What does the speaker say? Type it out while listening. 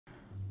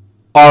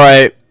All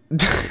right.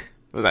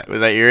 Was that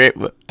ear rape?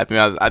 I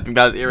think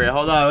that was ear rape.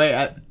 Hold on,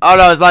 wait. Oh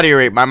no, it's not ear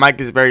rape. My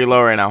mic is very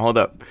low right now. Hold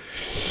up.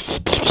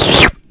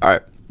 All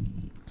right.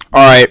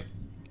 All right.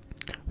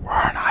 We're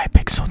on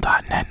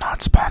iPixel.net,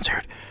 not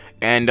sponsored.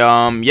 And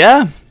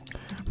yeah,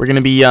 we're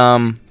gonna be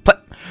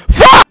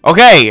fuck.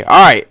 Okay.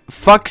 All right.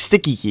 Fuck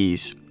sticky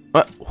keys.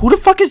 Who the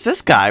fuck is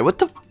this guy? What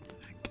the?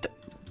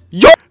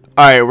 Yo.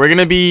 All right. We're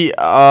gonna be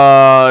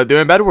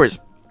doing Bed Wars,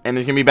 and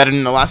it's gonna be better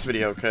than the last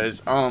video,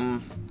 cause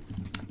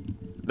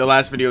the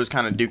last video was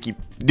kind of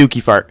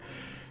dookie fart.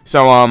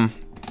 So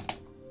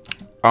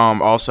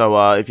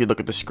also if you look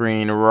at the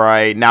screen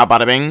right now,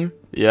 bada bing.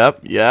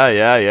 Yep.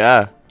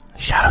 Yeah.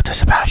 Shout out to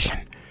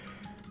Sebastian,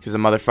 because the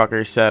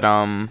motherfucker said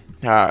I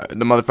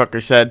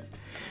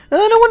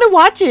don't want to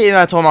watch it, and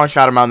I told him I'll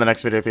shout him out in the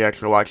next video if he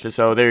actually watched it.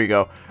 So there you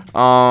go.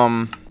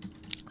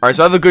 Alright,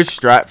 so I have a good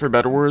strat for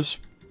Bed Wars.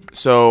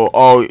 So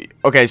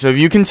okay, so if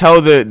you can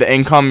tell the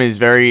income is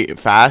very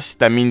fast,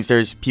 that means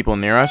there's people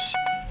near us.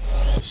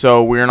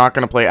 So we're not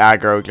gonna play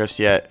aggro just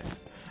yet.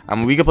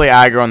 We could play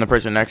aggro on the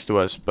person next to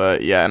us,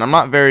 but yeah, and I'm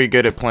not very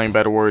good at playing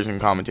Bed Wars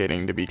and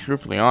commentating, to be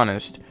truthfully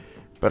honest.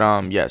 But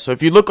yeah, so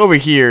if you look over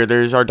here,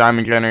 there's our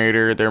diamond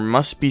generator. There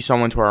must be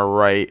someone to our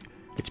right.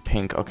 It's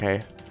pink,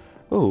 okay.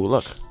 Oh,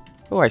 look.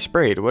 Oh, I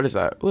sprayed. What is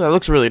that? Oh, that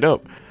looks really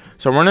dope.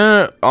 So we're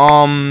gonna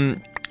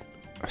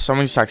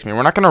someone just texted me.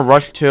 We're not gonna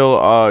rush till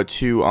what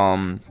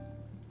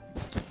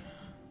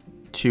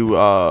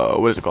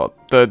is it called?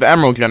 The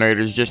emerald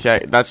generators just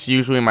yet. That's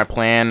usually my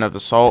plan of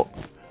assault,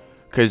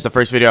 because the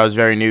first video I was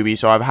very newbie,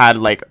 so I've had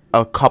like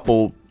a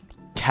couple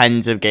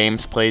tens of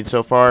games played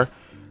so far,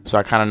 so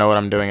I kind of know what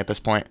I'm doing at this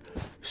point.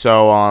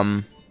 So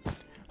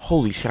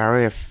holy shit, I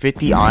already have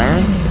 50 iron.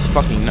 It's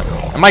fucking no.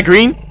 Am I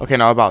green? Okay,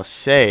 no, I'm about to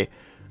say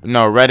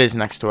no. Red is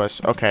next to us.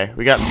 Okay,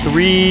 we got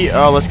 3.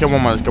 Oh, let's get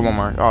one more. Let's get one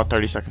more. Oh,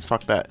 30 seconds.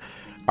 Fuck that.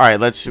 All right,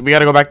 we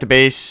gotta go back to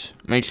base.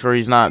 Make sure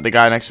the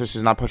guy next to us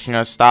is not pushing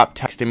us. Stop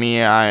texting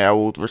me. I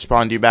will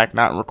respond to you back.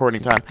 Not in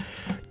recording time.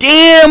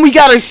 Damn, we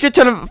got a shit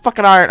ton of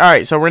fucking iron. All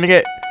right, so we're gonna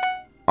get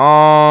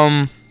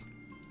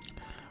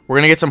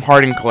some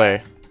hardened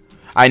clay.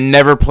 I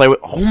never play with.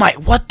 Oh my!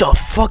 What the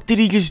fuck did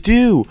he just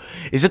do?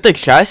 Is it the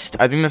chest?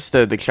 I think that's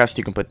the chest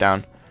you can put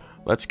down.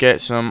 Let's get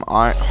some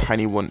iron. I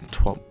need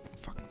 112.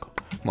 Fucking gold.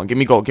 Come on, give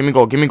me gold. Give me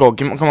gold. Give me gold.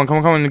 Come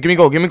on. Give me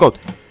gold. Give me gold.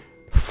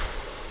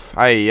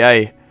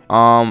 Aye.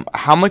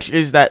 How much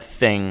is that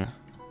thing?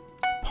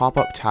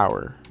 Pop-up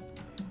tower.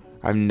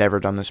 I've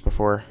never done this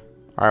before.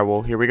 Alright,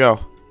 well, here we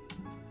go.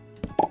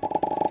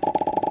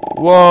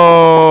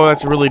 Whoa,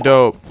 that's really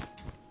dope.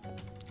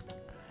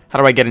 How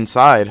do I get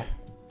inside?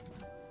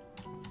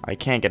 I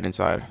can't get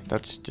inside.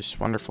 That's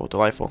just wonderful,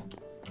 delightful.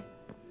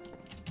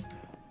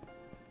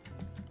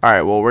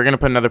 Alright, well, we're gonna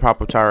put another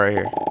pop-up tower right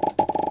here.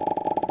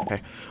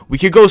 Okay. We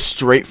could go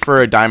straight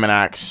for a diamond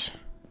axe,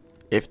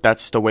 if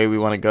that's the way we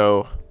want to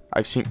go.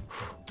 I've seen...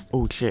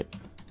 Oh, shit.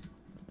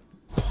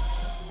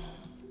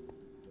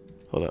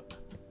 Hold up.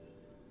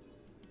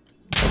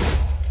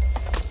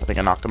 I think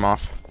I knocked him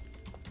off.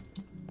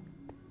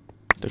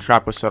 The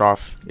trap was set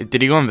off.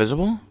 Did he go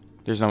invisible?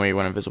 There's no way he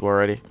went invisible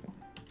already.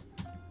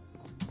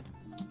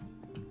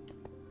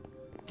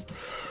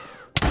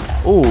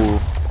 Ooh,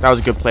 that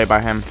was a good play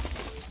by him.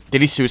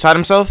 Did he suicide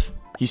himself?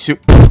 He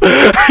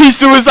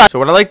suicide. So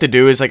what I like to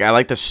do is, like, I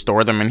like to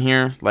store them in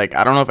here. Like,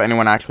 I don't know if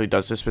anyone actually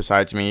does this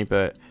besides me,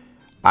 but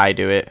I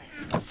do it.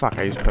 Fuck,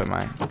 I just put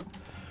my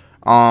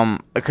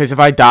because if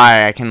I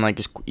die, I can like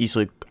just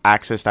easily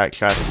access that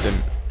chest.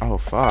 And oh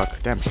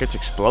fuck, damn, shit's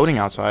exploding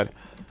outside.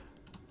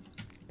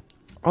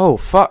 Oh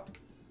fuck,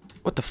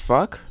 what the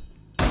fuck?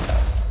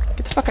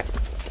 Get the fuck out.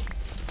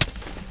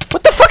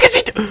 What the fuck is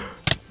he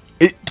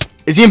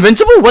is he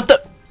invincible? What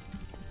the?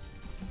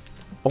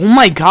 Oh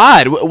my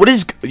god, what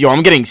is? Yo,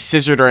 I'm getting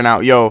scissored right now.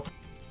 Yo,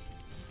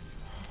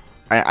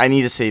 I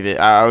need to save it.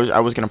 I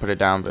was gonna put it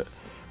down, but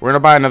we're gonna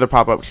buy another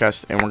pop-up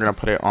chest, and we're gonna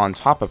put it on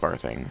top of our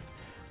thing,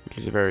 which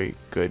is a very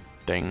good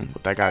thing.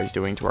 What that guy's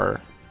doing to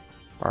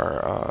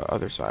our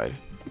other side.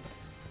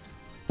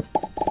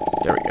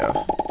 There we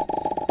go.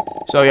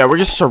 So yeah, we're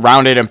just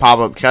surrounded in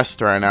pop-up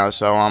chests right now.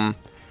 So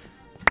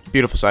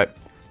beautiful sight.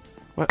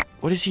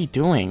 What is he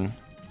doing?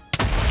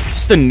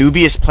 This is the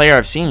noobiest player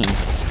I've seen.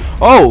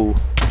 Oh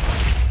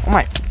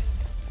my.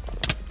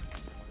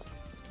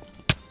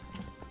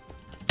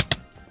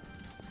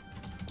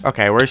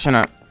 Okay, we're just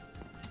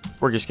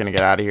gonna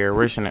get out of here.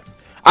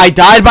 I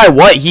died by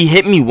what? He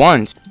hit me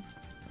once.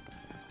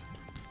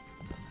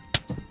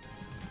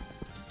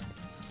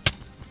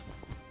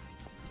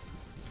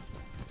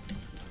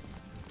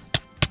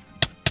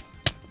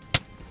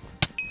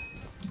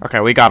 Okay,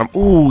 we got him.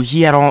 Ooh,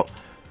 he had all.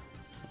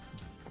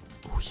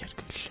 Ooh, he had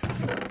good shit.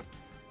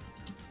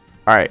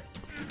 Alright.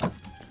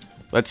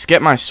 Let's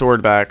get my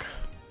sword back.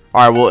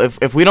 Alright, well,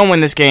 if we don't win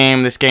this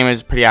game is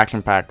pretty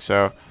action-packed,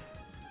 so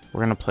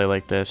we're gonna play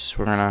like this.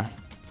 Let's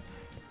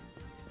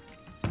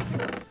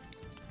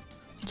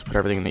put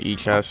everything in the E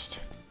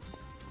chest.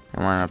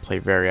 And we're gonna play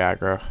very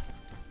aggro.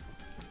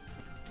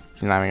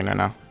 He's not even gonna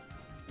know.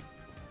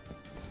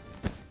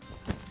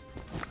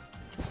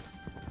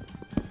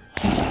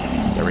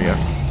 we go.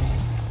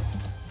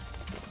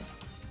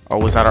 Oh,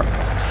 was that our...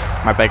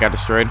 My bed got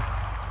destroyed.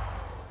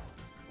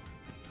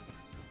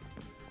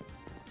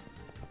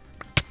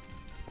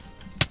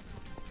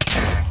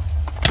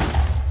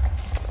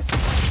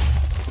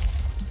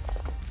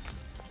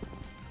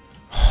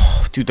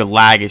 Dude, the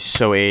lag is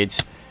so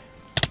AIDS.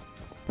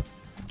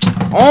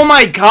 Oh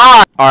my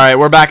god! Alright,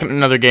 we're back in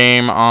another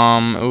game.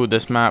 Ooh,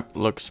 this map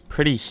looks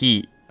pretty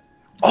heat.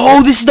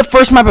 Oh, this is the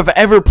first map I've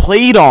ever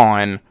played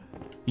on.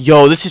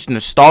 Yo, this is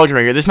nostalgia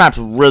right here. This map's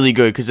really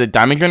good because the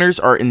diamond gunners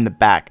are in the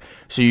back.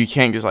 So you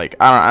can't just like,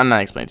 I'm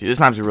not explaining to you. This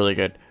map's really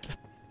good.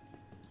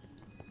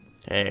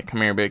 Hey,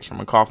 come here, bitch. I'm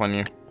gonna cough on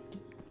you.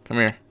 Come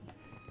here.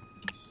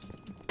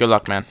 Good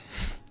luck, man.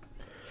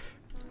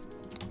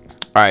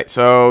 Alright,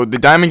 so the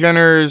diamond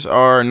gunners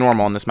are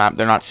normal on this map.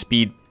 They're not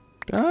speed.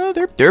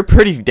 They're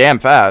pretty damn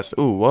fast.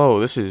 Ooh, whoa,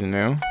 this is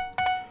new.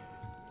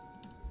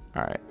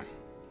 Alright.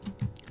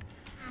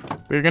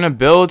 We're gonna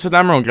build some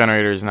emerald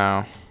generators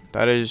now.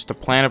 That is the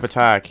plan of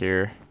attack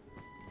here.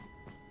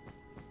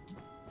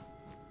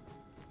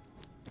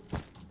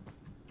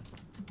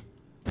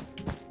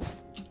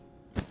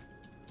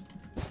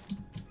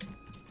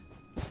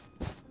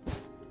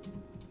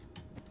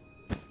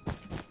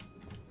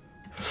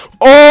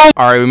 Oh!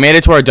 Alright, we made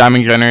it to our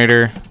diamond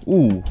generator.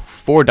 Ooh,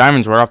 4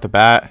 diamonds right off the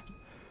bat.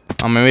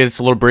 Maybe it's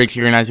a little break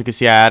here, and as you can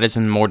see, I added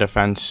some more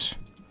defense.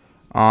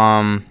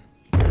 Oh,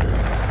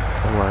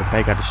 our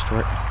bed got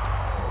destroyed.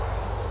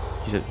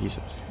 He's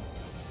a...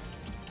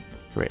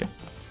 Wait.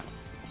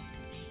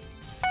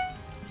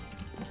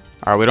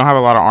 Alright, we don't have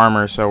a lot of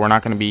armor, so we're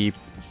not going to be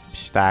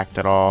stacked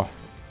at all.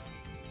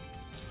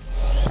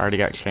 I already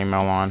got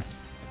chainmail on.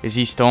 Is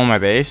he still in my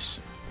base?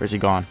 Or is he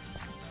gone?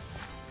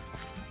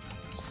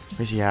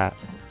 Where's he at?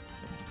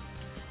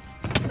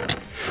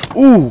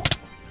 Ooh!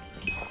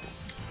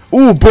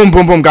 Ooh, boom,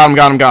 boom, boom. Got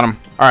him.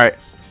 Alright.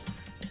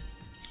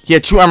 He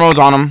had 2 emeralds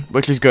on him,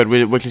 which is good,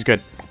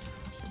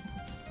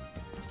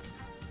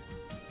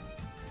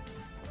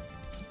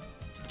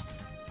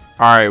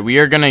 Alright, we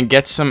are gonna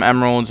get some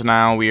emeralds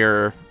now.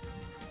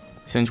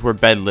 Since we're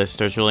bedless,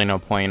 there's really no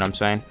point, you know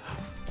what I'm saying?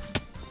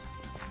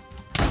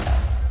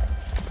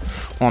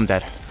 Oh, I'm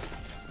dead.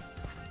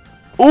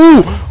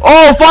 Ooh!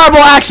 Oh, fireball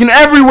action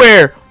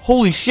everywhere!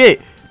 Holy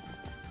shit!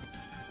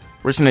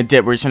 We're just gonna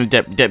dip,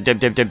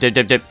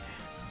 dip.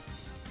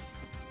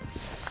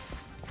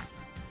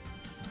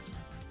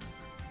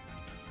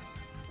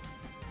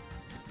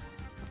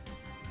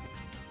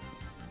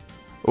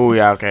 Oh,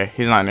 yeah, okay.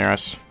 He's not near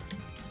us.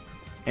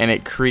 And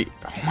it oh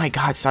my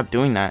god, stop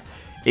doing that.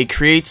 It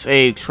creates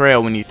a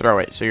trail when you throw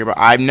it. So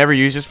I've never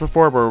used this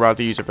before, but we're about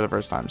to use it for the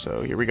first time.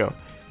 So here we go.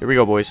 Here we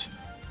go, boys.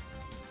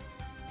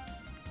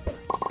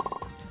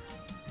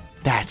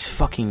 That's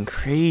fucking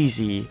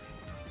crazy.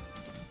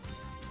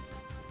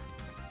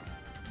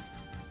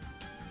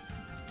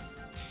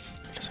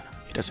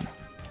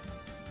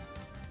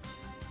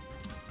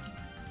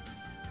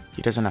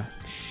 He doesn't know.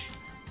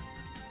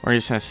 We're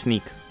just gonna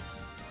sneak.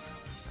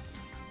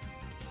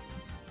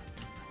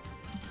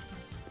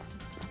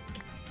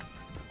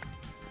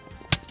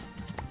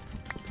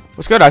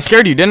 What's good? I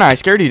scared you, didn't I?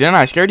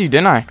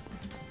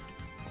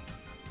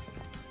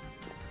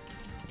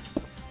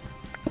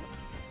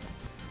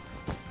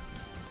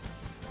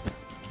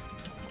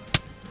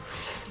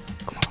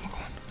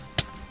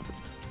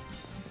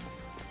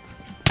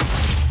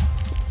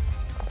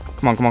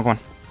 Come on.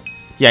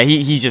 Yeah,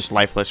 he's just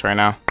lifeless right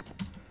now.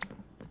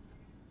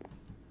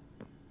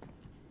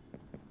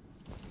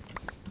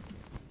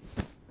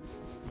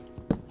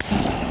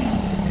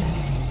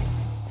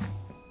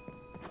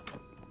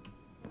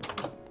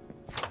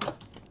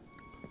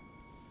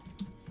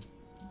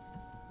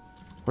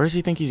 Where does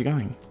he think he's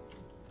going?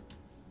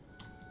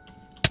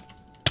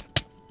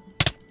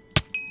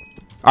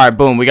 Alright,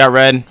 boom. We got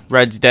red.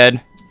 Red's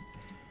dead.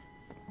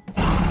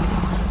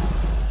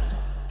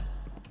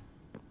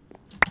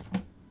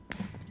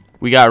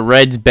 We got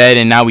Red's bed,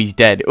 and now he's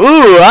dead.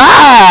 Ooh,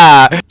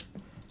 ah!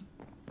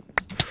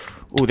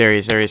 Ooh, there he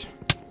is.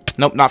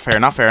 Nope, not fair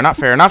at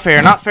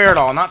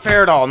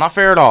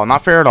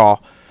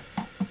all.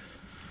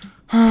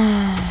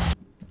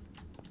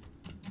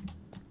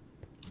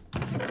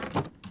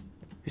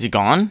 Is he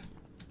gone?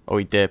 Oh,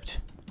 he dipped.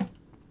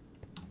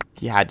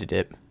 He had to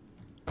dip.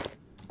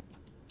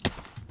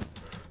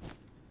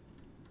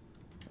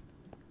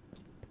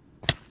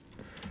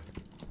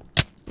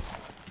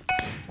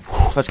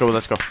 Let's go.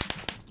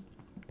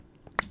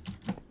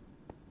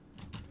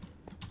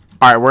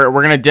 Alright,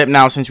 we're gonna dip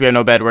now since we have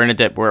no bed. We're gonna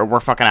dip. We're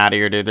fucking out of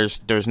here, dude.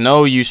 There's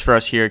no use for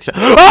us here except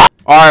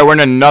Alright, we're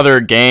in another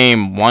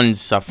game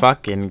once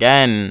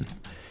again.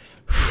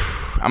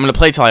 I'm gonna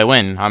play till I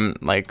win.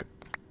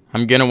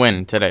 I'm gonna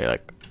win today,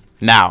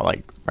 now,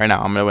 right now,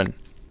 I'm gonna win.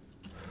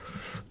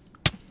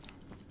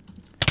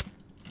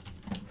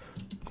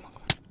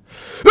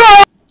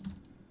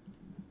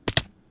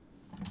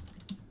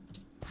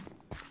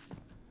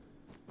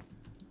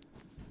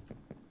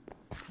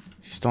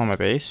 He's still on my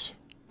base.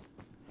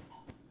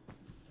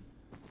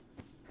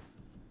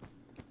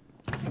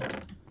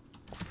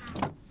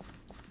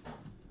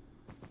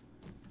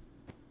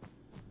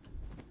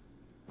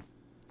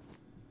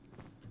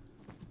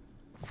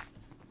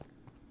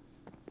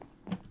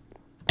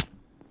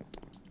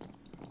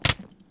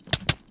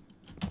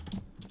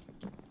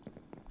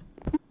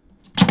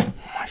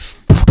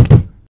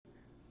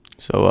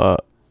 So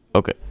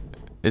okay,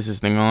 is this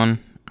thing on?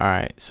 All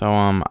right, so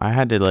I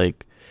had to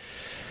like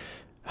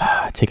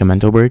take a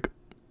mental break.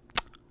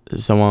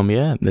 So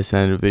yeah, this is the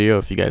end of the video.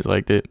 If you guys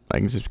liked it,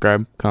 like and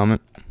subscribe,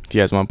 comment. If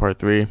you guys want part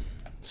 3,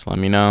 just let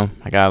me know.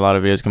 I got a lot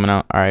of videos coming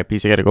out. All right,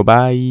 peace. I gotta go.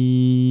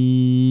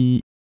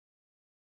 Bye.